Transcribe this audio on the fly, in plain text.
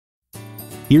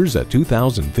Here's a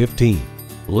 2015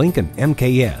 Lincoln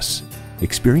MKS.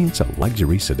 Experience a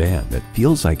luxury sedan that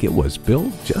feels like it was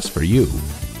built just for you.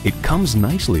 It comes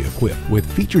nicely equipped with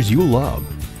features you love: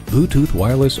 Bluetooth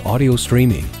wireless audio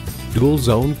streaming, dual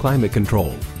zone climate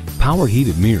control, power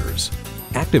heated mirrors,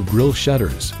 active grille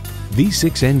shutters,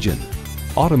 V6 engine,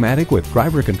 automatic with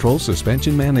driver control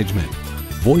suspension management,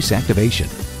 voice activation,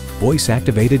 voice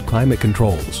activated climate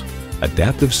controls,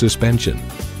 adaptive suspension,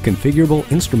 configurable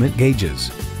instrument gauges,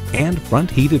 and front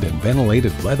heated and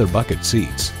ventilated leather bucket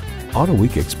seats.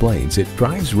 AutoWeek explains it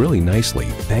drives really nicely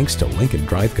thanks to Lincoln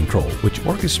Drive Control, which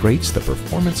orchestrates the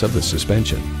performance of the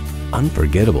suspension.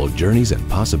 Unforgettable journeys and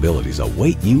possibilities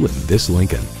await you in this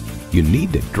Lincoln. You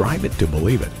need to drive it to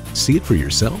believe it. See it for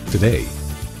yourself today.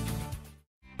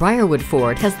 Briarwood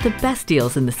Ford has the best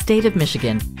deals in the state of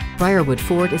Michigan. Briarwood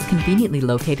Ford is conveniently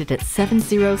located at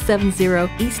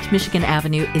 7070 East Michigan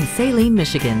Avenue in Saline,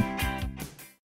 Michigan.